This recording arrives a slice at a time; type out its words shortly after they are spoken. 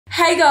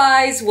Hey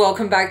guys,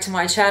 welcome back to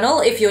my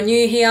channel. If you're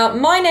new here,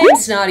 my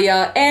name's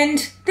Nadia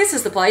and this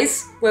is the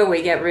place where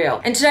we get real.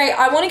 And today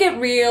I want to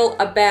get real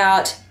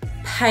about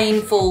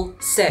painful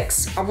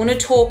sex. I want to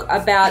talk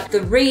about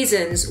the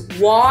reasons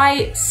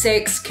why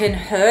sex can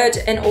hurt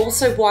and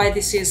also why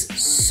this is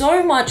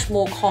so much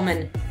more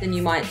common than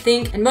you might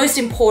think. And most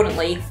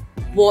importantly,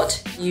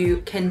 what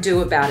you can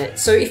do about it.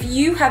 So if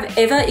you have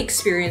ever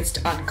experienced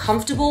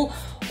uncomfortable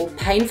or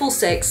painful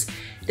sex,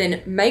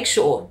 then make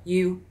sure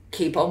you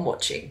keep on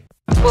watching.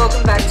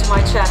 Welcome back to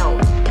my channel.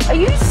 Are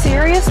you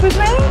serious with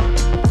me?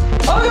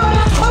 Oh my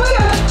god! Oh my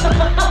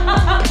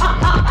god!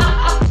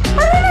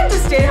 I don't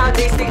understand how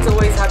these things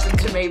always happen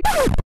to me.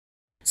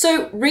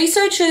 So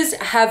researchers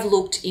have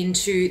looked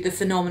into the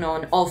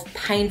phenomenon of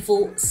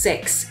painful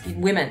sex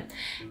in women.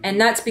 And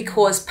that's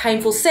because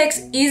painful sex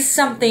is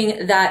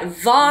something that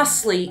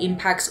vastly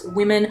impacts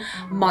women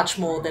much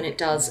more than it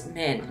does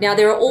men. Now,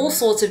 there are all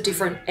sorts of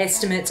different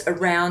estimates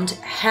around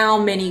how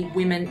many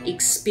women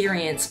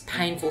experience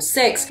painful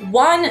sex.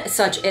 One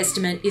such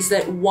estimate is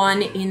that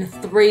 1 in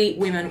 3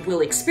 women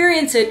will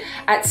experience it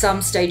at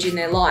some stage in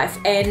their life.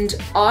 And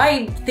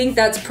I think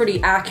that's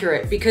pretty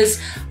accurate because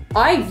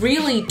I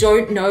really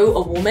don't know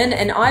a woman,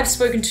 and I've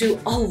spoken to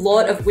a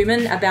lot of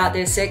women about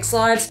their sex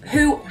lives,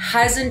 who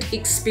hasn't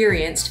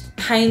experienced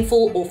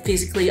painful or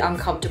physically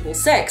uncomfortable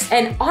sex.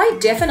 And I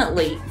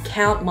definitely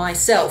count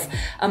myself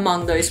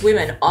among those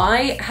women.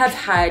 I have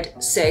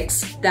had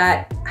sex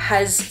that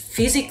has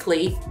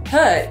physically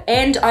hurt,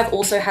 and I've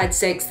also had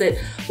sex that,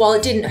 while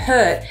it didn't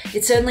hurt,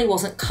 it certainly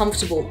wasn't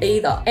comfortable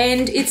either.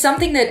 And it's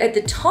something that at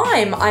the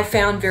time I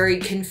found very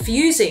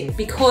confusing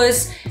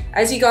because,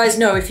 as you guys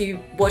know, if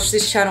you watch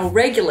this channel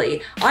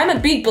regularly, I'm a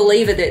big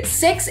believer that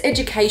sex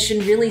education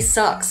really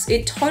sucks.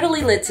 It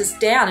totally lets us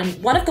down.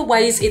 And one of the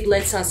ways it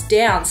lets us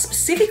down,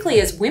 specifically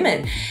as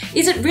women,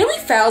 is it really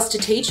fails to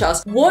teach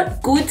us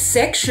what good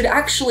sex should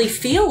actually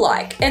feel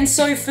like. And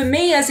so for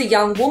me as a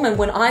young woman,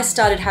 when I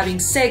started having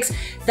sex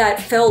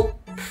that felt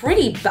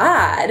pretty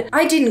bad,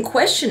 I didn't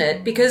question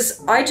it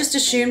because I just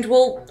assumed,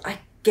 well, I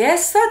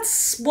guess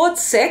that's what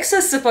sex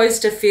is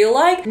supposed to feel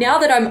like. Now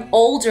that I'm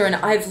older and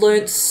I've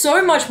learned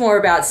so much more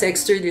about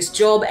sex through this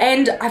job,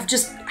 and I've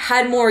just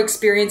had more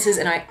experiences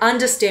and I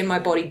understand my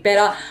body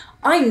better,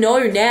 I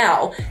know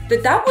now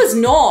that that was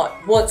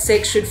not what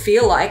sex should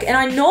feel like, and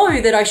I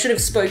know that I should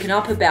have spoken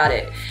up about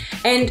it.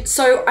 And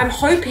so I'm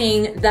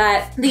hoping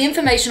that the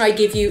information I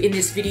give you in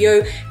this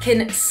video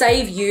can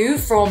save you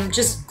from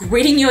just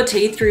gritting your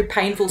teeth through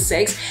painful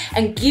sex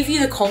and give you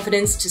the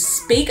confidence to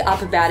speak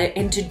up about it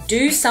and to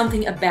do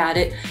something about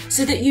it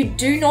so that you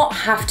do not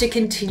have to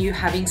continue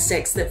having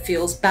sex that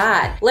feels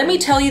bad. Let me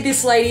tell you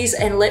this, ladies,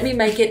 and let me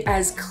make it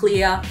as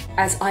clear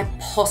as I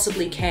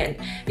possibly can.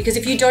 Because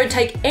if you don't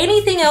take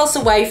anything else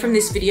away from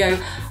this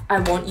video, I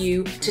want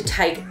you to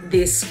take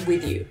this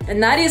with you.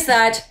 And that is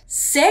that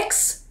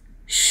sex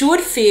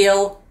should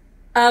feel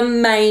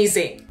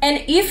amazing.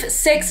 And if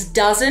sex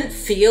doesn't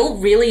feel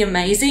really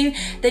amazing,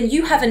 then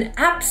you have an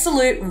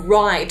absolute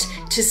right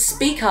to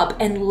speak up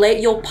and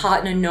let your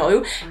partner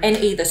know and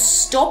either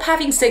stop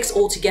having sex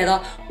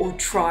altogether or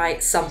try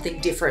something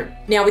different.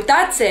 Now, with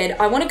that said,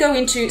 I want to go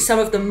into some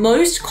of the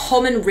most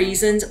common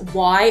reasons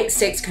why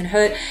sex can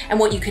hurt and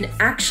what you can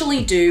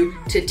actually do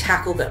to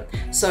tackle them.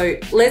 So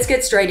let's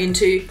get straight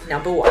into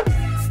number 1.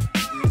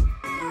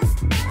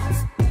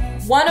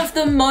 One of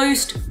the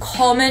most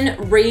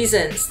common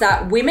reasons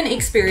that women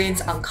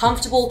experience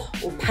uncomfortable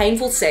or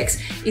painful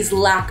sex is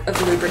lack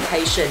of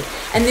lubrication.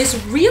 And this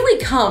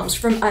really comes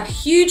from a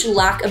huge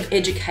lack of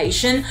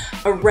education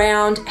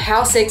around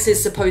how sex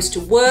is supposed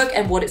to work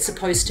and what it's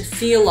supposed to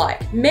feel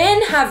like.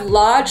 Men have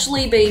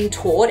largely been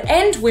taught,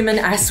 and women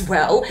as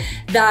well,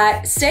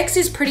 that sex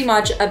is pretty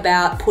much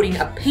about putting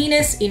a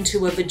penis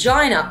into a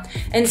vagina.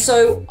 And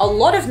so a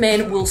lot of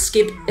men will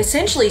skip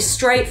essentially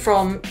straight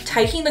from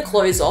taking the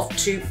clothes off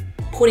to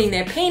putting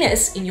their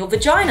penis in your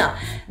vagina.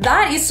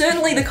 That is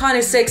certainly the kind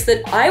of sex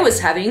that I was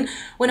having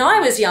when I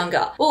was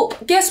younger. Well,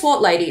 guess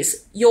what,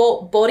 ladies?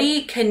 Your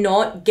body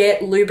cannot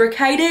get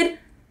lubricated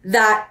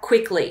that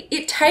quickly.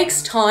 It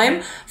takes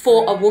time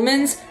for a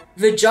woman's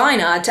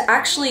vagina to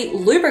actually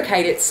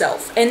lubricate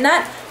itself. And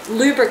that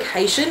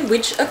lubrication,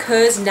 which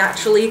occurs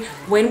naturally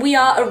when we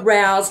are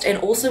aroused and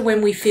also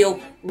when we feel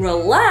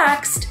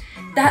relaxed,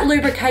 that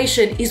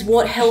lubrication is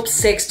what helps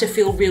sex to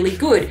feel really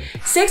good.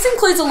 Sex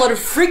includes a lot of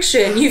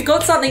friction. You've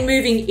got something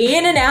moving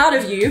in and out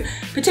of you,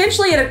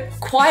 potentially at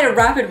quite a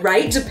rapid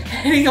rate,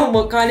 depending on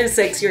what kind of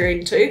sex you're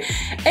into.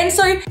 And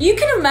so you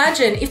can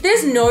imagine if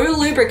there's no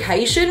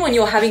lubrication when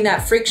you're having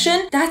that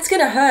friction, that's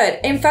gonna hurt.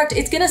 In fact,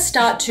 it's gonna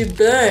start to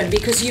burn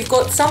because you've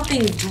got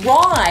something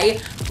dry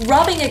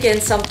rubbing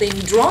against something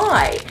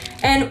dry.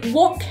 And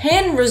what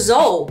can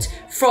result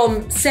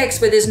from sex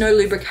where there's no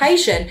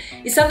lubrication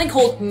is something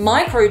called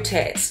micro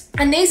tears.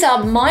 And these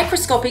are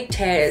microscopic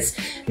tears,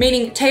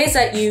 meaning tears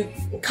that you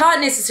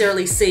can't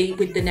necessarily see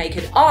with the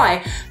naked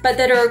eye, but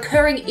that are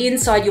occurring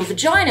inside your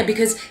vagina,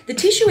 because the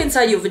tissue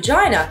inside your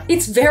vagina,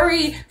 it's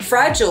very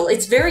fragile,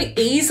 it's very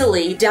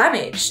easily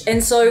damaged.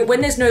 And so when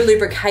there's no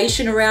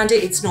lubrication around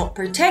it, it's not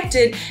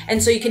protected.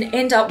 And so you can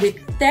end up with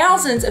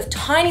thousands of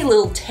tiny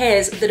little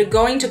tears that are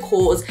going to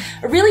cause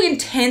a really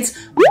intense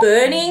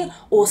burning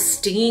or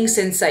stinging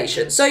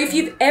sensation. So if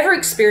you've ever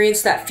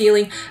experienced that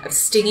feeling of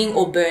stinging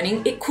or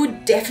burning, it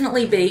could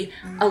definitely be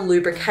a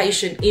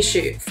lubrication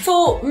issue.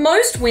 For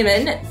most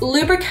women,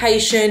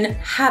 lubrication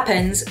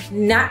happens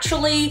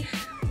naturally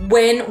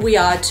when we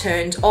are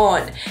turned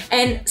on.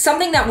 And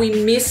something that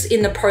we miss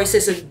in the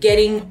process of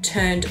getting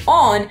turned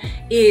on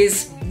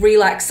is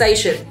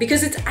relaxation,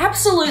 because it's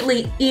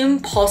absolutely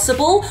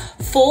impossible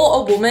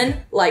for a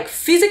woman, like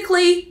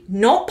physically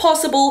not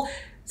possible.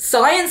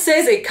 Science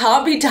says it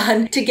can't be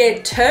done to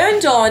get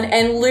turned on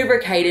and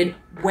lubricated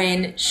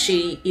when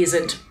she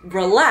isn't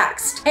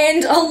relaxed.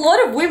 And a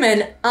lot of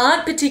women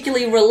aren't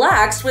particularly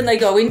relaxed when they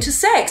go into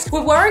sex.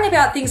 We're worrying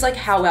about things like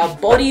how our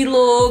body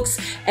looks.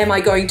 Am I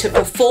going to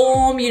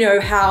perform? You know,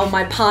 how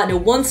my partner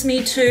wants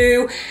me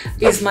to.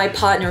 Is my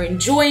partner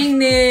enjoying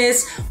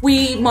this?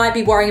 We might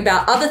be worrying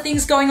about other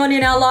things going on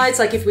in our lives.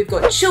 Like if we've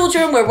got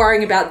children, we're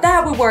worrying about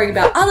that. We're worrying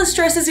about other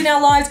stresses in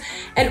our lives.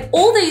 And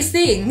all these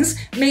things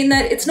mean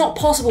that it's not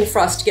possible for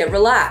us to get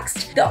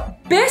relaxed. The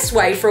best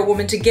way for a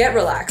woman to get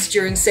relaxed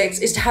during sex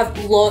is to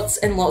have lots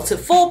and lots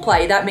of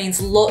foreplay. That means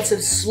lots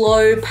of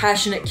slow,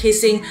 passionate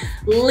kissing,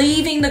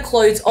 leaving the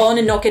clothes on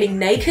and not getting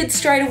naked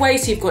straight away,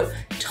 so you've got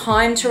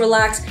time to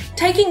relax,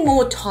 taking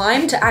more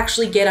time to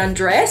actually get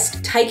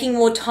undressed, taking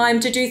more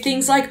time to do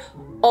things like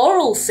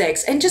oral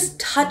sex and just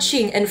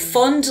touching and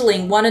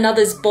fondling one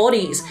another's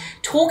bodies,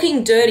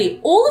 talking dirty.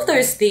 All of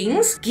those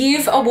things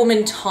give a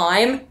woman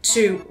time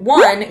to,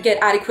 one,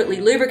 get adequately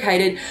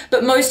lubricated,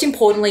 but most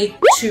importantly,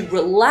 to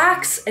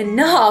relax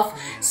enough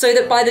so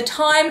that by the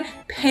time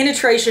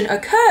penetration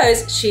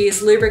occurs, she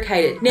is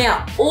lubricated.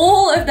 Now,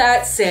 all of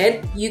that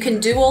said, you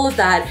can do all of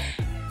that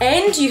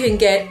and you can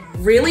get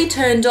really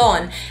turned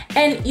on.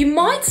 And you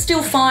might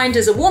still find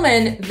as a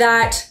woman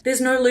that there's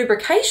no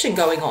lubrication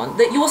going on,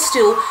 that you're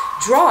still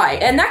dry.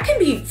 And that can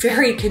be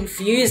very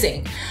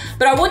confusing.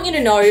 But I want you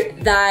to know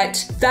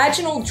that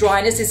vaginal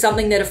dryness is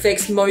something that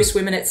affects most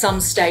women at some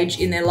stage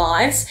in their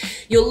lives.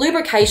 Your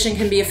lubrication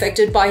can be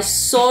affected by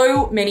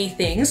so many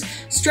things.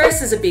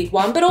 Stress is a big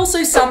one, but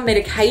also some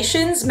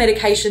medications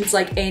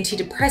like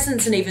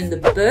antidepressants and even the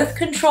birth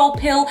control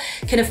pill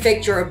can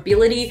affect your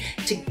ability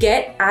to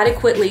get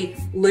adequately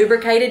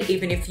lubricated,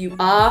 even if you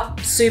are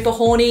super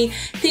horny.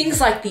 Things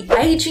like the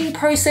aging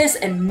process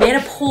and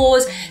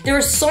menopause. There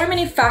are so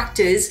many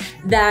factors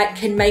that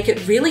can make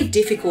it really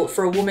difficult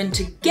for a woman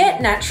to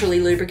get naturally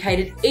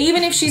lubricated,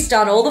 even if she's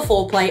done all the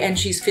foreplay and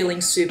she's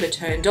feeling super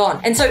turned on.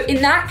 And so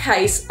in that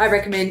case, I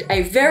recommend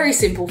a very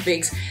simple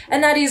fix,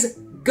 and that is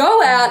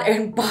go out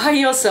and buy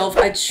yourself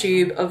a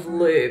tube of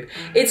lube.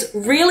 It's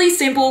really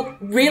simple,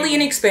 really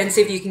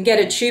inexpensive. You can get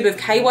a tube of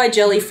KY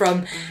jelly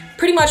from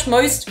pretty much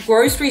most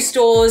grocery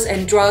stores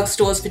and drug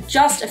stores for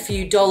just a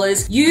few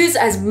dollars. Use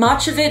as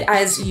much of it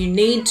as you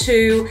need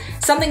to.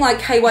 Something like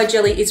KY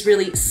jelly is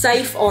really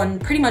safe on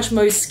pretty much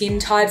most skin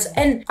types.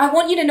 And I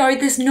want you to know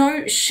there's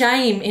no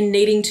shame in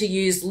needing to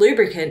use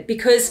lubricant,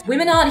 because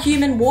women aren't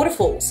human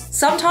waterfalls.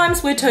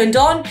 Sometimes we're turned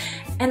on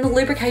and the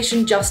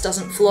lubrication just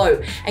doesn't flow.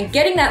 And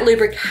getting that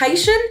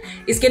lubrication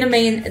is gonna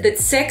mean that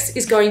sex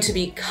is going to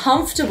be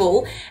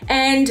comfortable.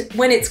 And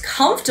when it's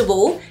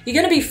comfortable, you're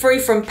gonna be free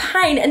from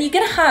pain and you're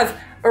gonna have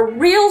a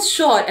real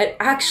shot at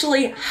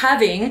actually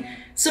having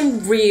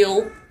some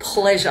real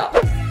pleasure.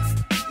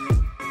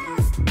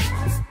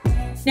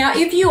 Now,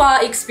 if you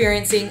are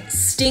experiencing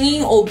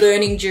stinging or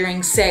burning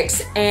during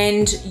sex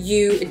and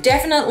you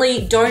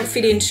definitely don't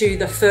fit into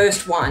the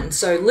first one,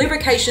 so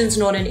lubrication's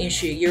not an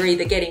issue, you're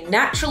either getting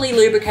naturally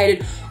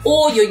lubricated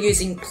or you're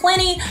using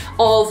plenty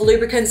of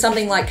lubricant,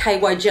 something like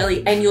KY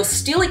jelly, and you're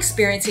still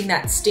experiencing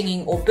that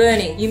stinging or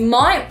burning, you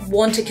might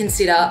want to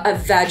consider a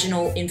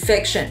vaginal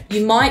infection.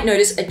 You might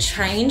notice a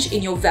change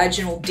in your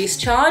vaginal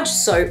discharge.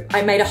 So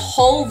I made a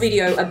whole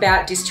video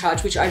about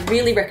discharge, which I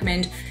really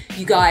recommend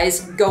you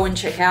guys go and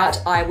check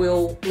out. I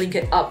will link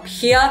it up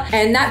here.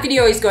 And that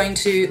video is going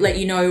to let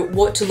you know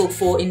what to look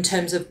for in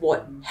terms of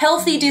what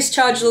healthy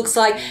discharge looks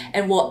like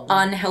and what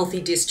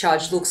unhealthy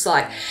discharge looks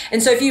like.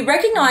 And so if you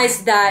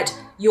recognize that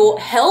your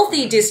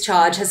healthy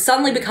discharge has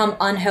suddenly become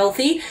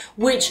unhealthy,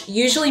 which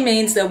usually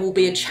means there will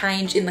be a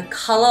change in the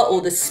color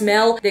or the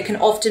smell. There can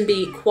often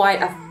be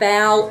quite a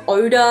foul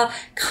odor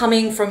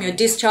coming from your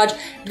discharge.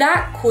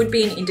 That could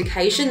be an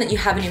indication that you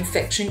have an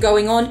infection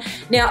going on.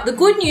 Now, the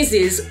good news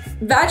is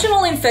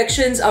vaginal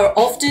infections are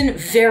often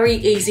very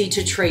easy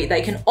to treat.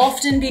 They can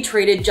often be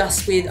treated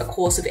just with a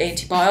course of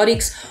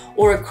antibiotics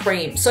or a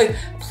cream. So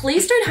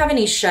please don't have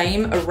any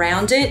shame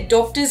around it.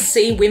 Doctors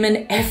see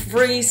women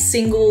every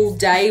single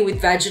day with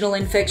vaginal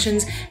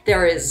infections.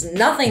 There is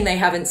nothing they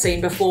haven't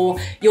seen before.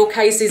 Your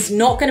case is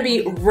not going to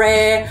be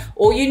rare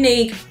or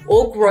unique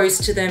or gross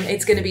to them.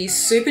 It's going to be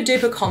super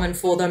duper common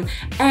for them,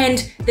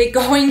 and they're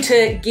going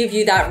to give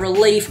you that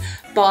relief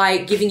by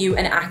giving you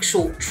an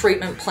actual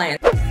treatment plan.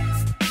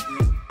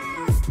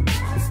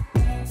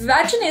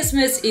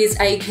 Vaginismus is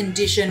a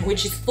condition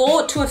which is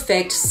thought to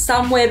affect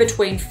somewhere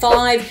between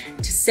 5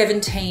 to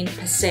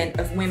 17%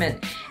 of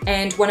women.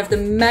 And one of the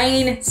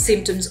main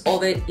symptoms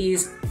of it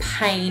is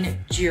pain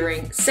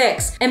during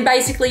sex. And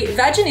basically,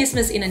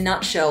 vaginismus in a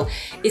nutshell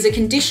is a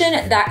condition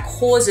that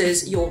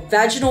causes your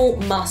vaginal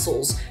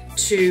muscles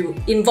to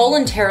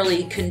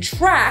involuntarily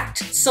contract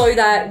so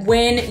that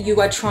when you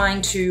are trying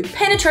to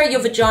penetrate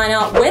your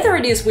vagina, whether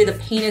it is with a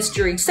penis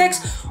during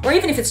sex or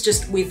even if it's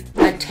just with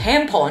a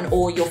tampon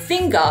or your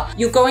finger,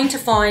 you're going to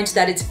find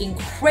that it's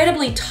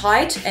incredibly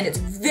tight and it's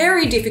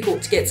very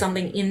difficult to get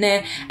something in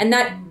there. And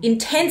that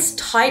intense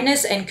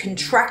tightness and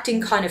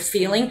contracting kind of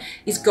feeling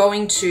is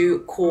going to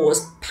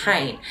cause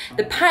pain.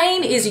 The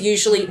pain is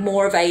usually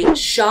more of a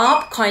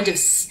sharp kind of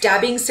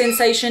stabbing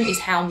sensation is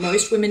how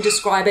most women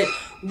describe it,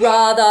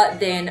 rather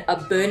than a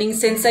burning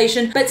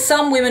sensation. But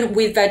some women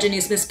with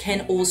vaginismus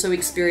can also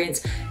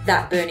experience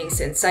that burning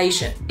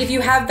sensation. If you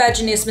have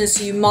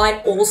vaginismus, you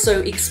might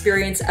also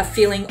experience a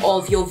feeling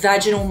of your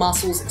vaginal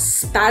muscles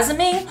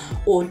spasming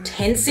or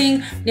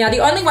tensing. Now, the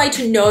only way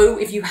to know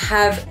if you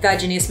have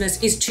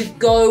vaginismus is to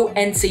go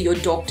and see your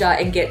doctor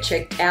and get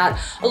checked out.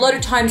 A lot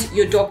of times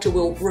your doctor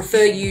will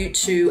refer you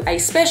to a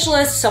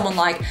specialist, someone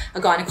like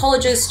a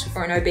gynecologist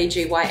or an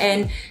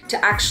OBGYN,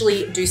 to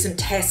actually do some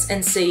tests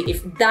and see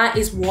if that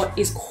is what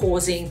is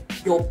causing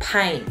your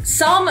pain.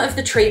 Some of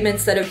the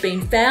treatments that have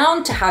been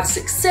found to have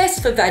success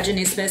for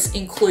vaginismus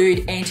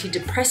include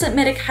antidepressant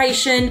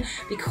medication,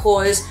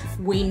 because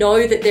we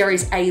know that there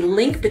is a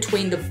link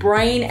between the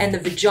brain and the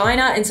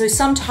vagina, and so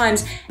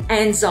sometimes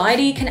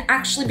anxiety can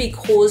actually be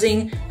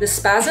causing the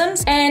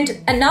spasms.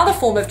 And another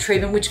form of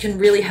treatment which can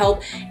really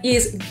help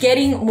is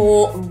getting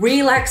more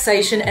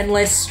relaxation and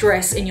less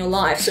stress in your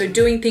life. So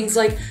doing things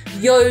like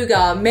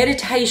yoga,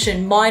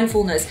 meditation,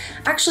 mindfulness,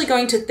 actually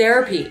going to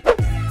therapy.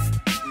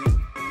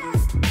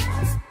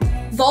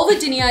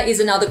 Vulvodynia is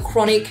another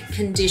chronic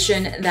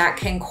condition that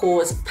can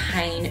cause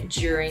pain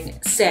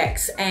during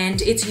sex, and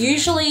it's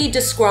usually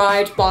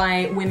described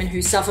by women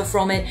who suffer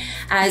from it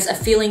as a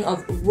feeling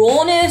of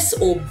rawness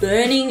or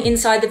burning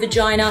inside the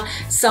vagina.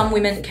 Some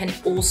women can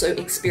also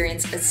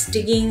experience a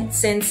stinging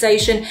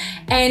sensation,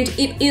 and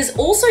it is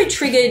also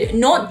triggered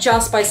not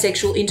just by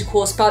sexual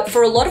intercourse, but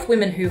for a lot of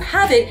women who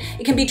have it,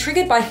 it can be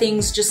triggered by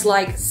things just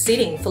like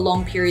sitting for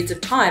long periods of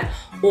time,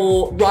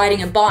 or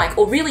riding a bike,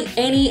 or really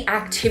any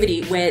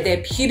activity where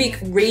their pubic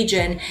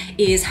region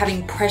is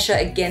having pressure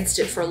against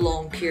it for a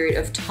long period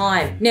of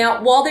time.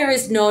 Now, while there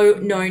is no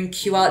known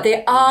cure,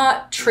 there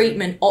are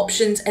treatment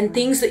options and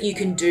things that you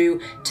can do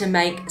to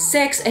make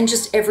sex and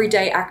just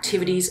everyday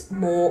activities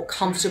more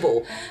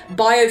comfortable.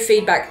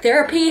 Biofeedback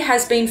therapy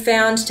has been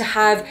found to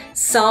have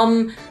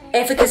some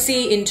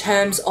efficacy in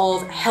terms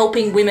of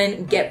helping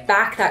women get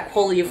back that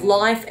quality of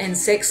life and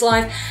sex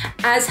life,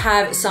 as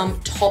have some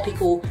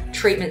topical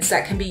treatments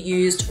that can be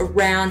used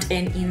around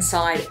and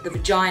inside the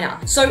vagina.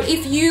 So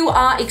if you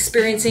are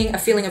experiencing a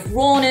feeling of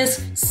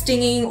rawness,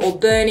 stinging or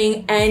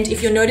burning, and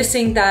if you're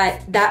noticing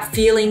that that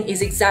feeling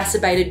is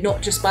exacerbated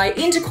not just by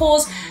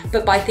intercourse,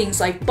 but by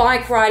things like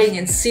bike riding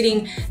and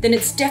sitting, then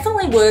it's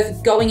definitely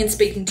worth going and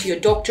speaking to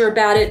your doctor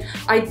about it,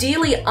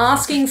 ideally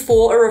asking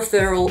for a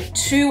referral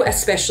to a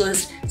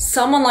specialist,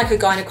 someone like a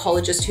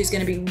gynecologist who's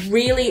going to be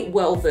really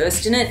well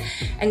versed in it,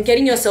 and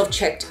getting yourself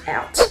checked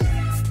out.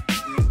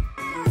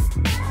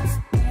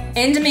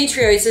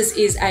 Endometriosis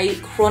is a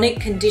chronic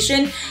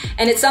condition,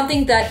 and it's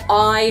something that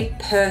I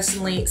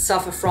personally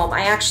suffer from.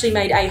 I actually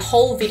made a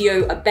whole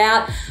video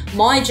about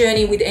my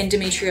journey with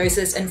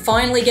endometriosis and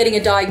finally getting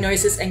a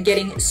diagnosis and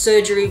getting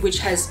surgery, which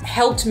has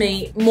helped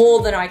me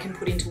more than I can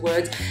put into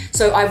words.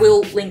 So I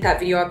will link that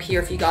video up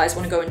here if you guys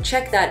want to go and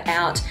check that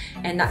out,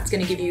 and that's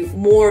going to give you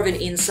more of an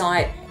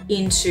insight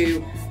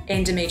into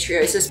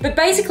endometriosis. But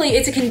basically,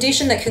 it's a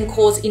condition that can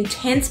cause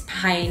intense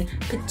pain,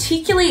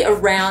 particularly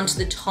around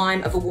the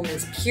time of a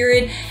woman's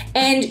period,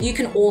 and you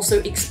can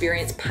also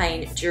experience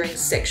pain during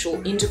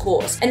sexual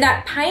intercourse. And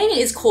that pain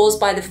is caused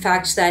by the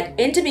fact that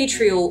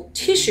endometrial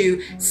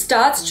tissue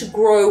starts to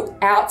grow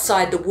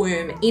outside the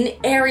womb in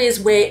areas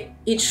where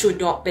it should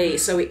not be.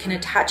 So it can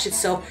attach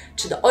itself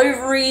to the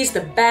ovaries,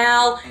 the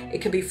bowel,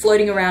 it can be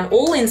floating around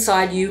all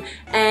inside you,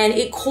 and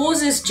it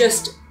causes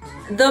just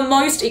the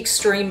most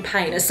extreme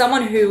pain. As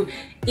someone who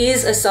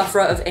is a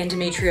sufferer of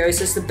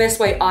endometriosis, the best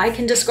way I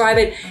can describe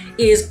it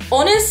is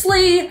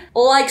honestly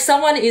like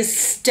someone is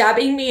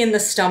stabbing me in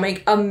the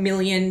stomach a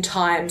million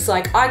times.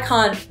 Like, I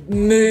can't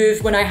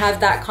move when I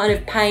have that kind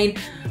of pain.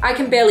 I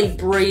can barely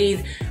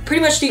breathe.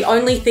 Pretty much the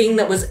only thing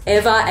that was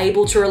ever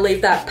able to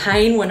relieve that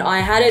pain when I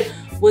had it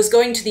was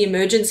going to the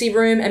emergency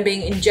room and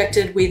being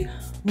injected with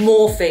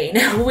morphine,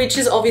 which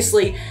is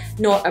obviously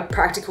not a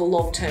practical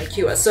long-term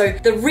cure. So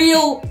the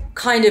real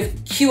kind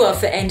of cure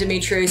for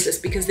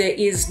endometriosis, because there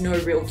is no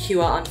real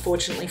cure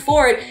unfortunately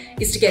for it,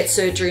 is to get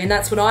surgery. And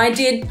that's what I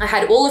did. I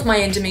had all of my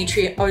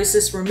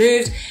endometriosis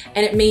removed,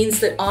 and it means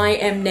that I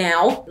am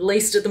now, at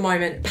least at the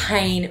moment,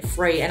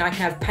 pain-free, and I can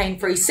have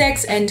pain-free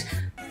sex and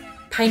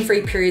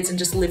pain-free periods and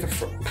just live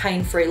a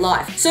pain-free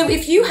life. So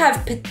if you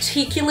have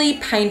particularly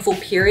painful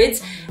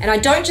periods, and I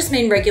don't just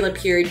mean regular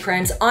period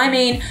cramps, I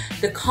mean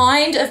the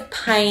kind of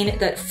pain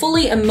that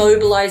fully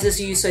immobilizes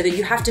you so that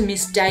you have to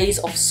miss days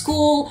off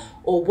school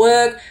or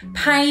work,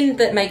 pain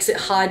that makes it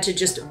hard to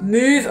just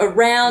move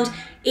around,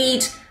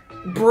 eat,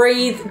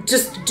 breathe,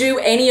 just do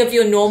any of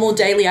your normal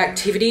daily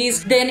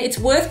activities, then it's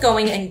worth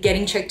going and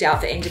getting checked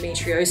out for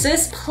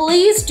endometriosis.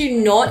 Please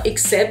do not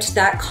accept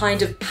that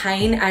kind of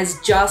pain as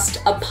just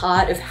a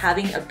part of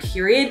having a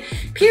period.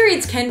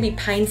 Periods can be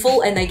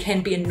painful and they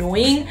can be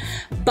annoying,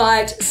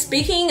 but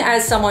speaking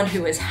as someone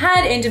who has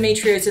had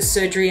endometriosis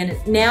surgery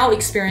and now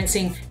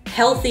experiencing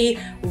healthy,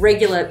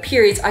 regular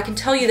periods, I can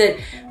tell you that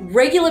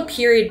regular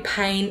period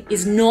pain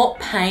is not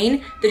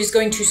pain that is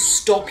going to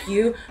stop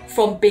you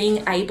from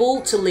being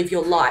able to live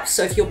your life.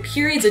 So if your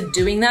periods are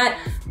doing that,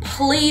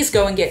 please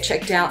go and get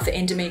checked out for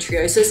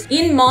endometriosis.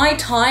 In my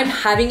time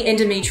having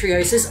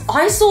endometriosis,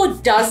 I saw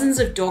dozens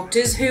of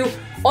doctors who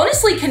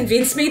honestly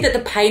convinced me that the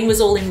pain was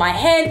all in my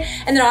head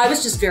and that I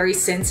was just very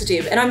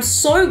sensitive. And I'm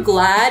so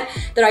glad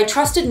that I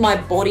trusted my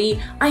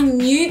body. I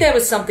knew there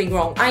was something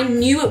wrong. I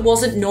knew it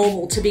wasn't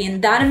normal to be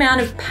in that amount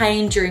of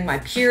pain during my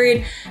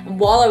period and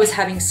while I was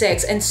having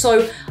sex. And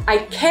so I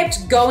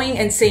kept going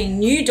and seeing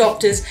new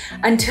doctors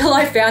until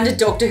I found a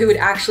doctor who would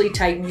actually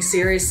take me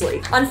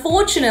seriously.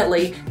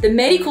 Unfortunately, the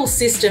medical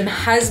system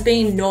has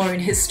been known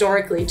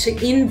historically to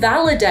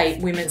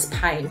invalidate women's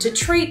pain, to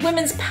treat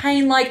women's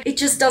pain like it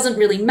just doesn't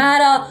really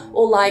matter,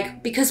 or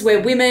like because we're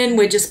women,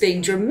 we're just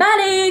being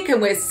dramatic and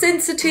we're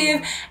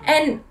sensitive.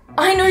 And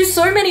I know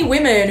so many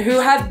women who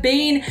have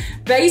been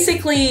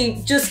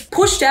basically just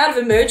pushed out of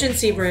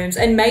emergency rooms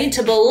and made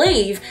to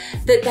believe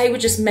that they were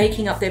just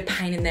making up their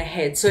pain in their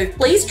head. So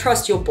please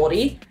trust your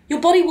body.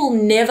 Your body will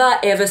never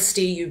ever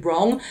steer you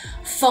wrong.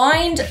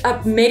 Find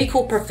a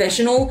medical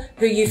professional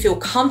who you feel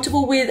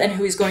comfortable with and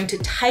who is going to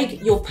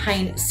take your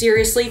pain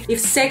seriously. If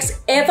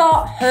sex ever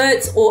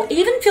hurts or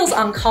even feels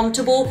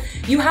uncomfortable,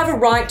 you have a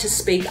right to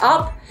speak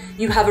up.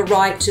 You have a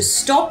right to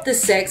stop the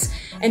sex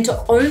and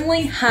to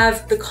only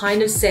have the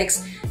kind of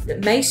sex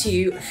that makes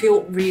you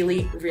feel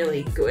really,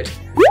 really good.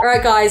 All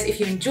right, guys, if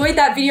you enjoyed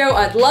that video,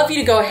 I'd love you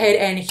to go ahead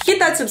and hit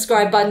that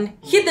subscribe button,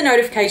 hit the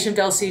notification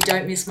bell so you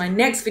don't miss my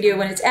next video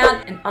when it's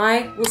out, and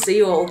I will see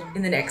you all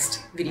in the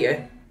next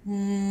video.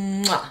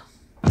 Mwah.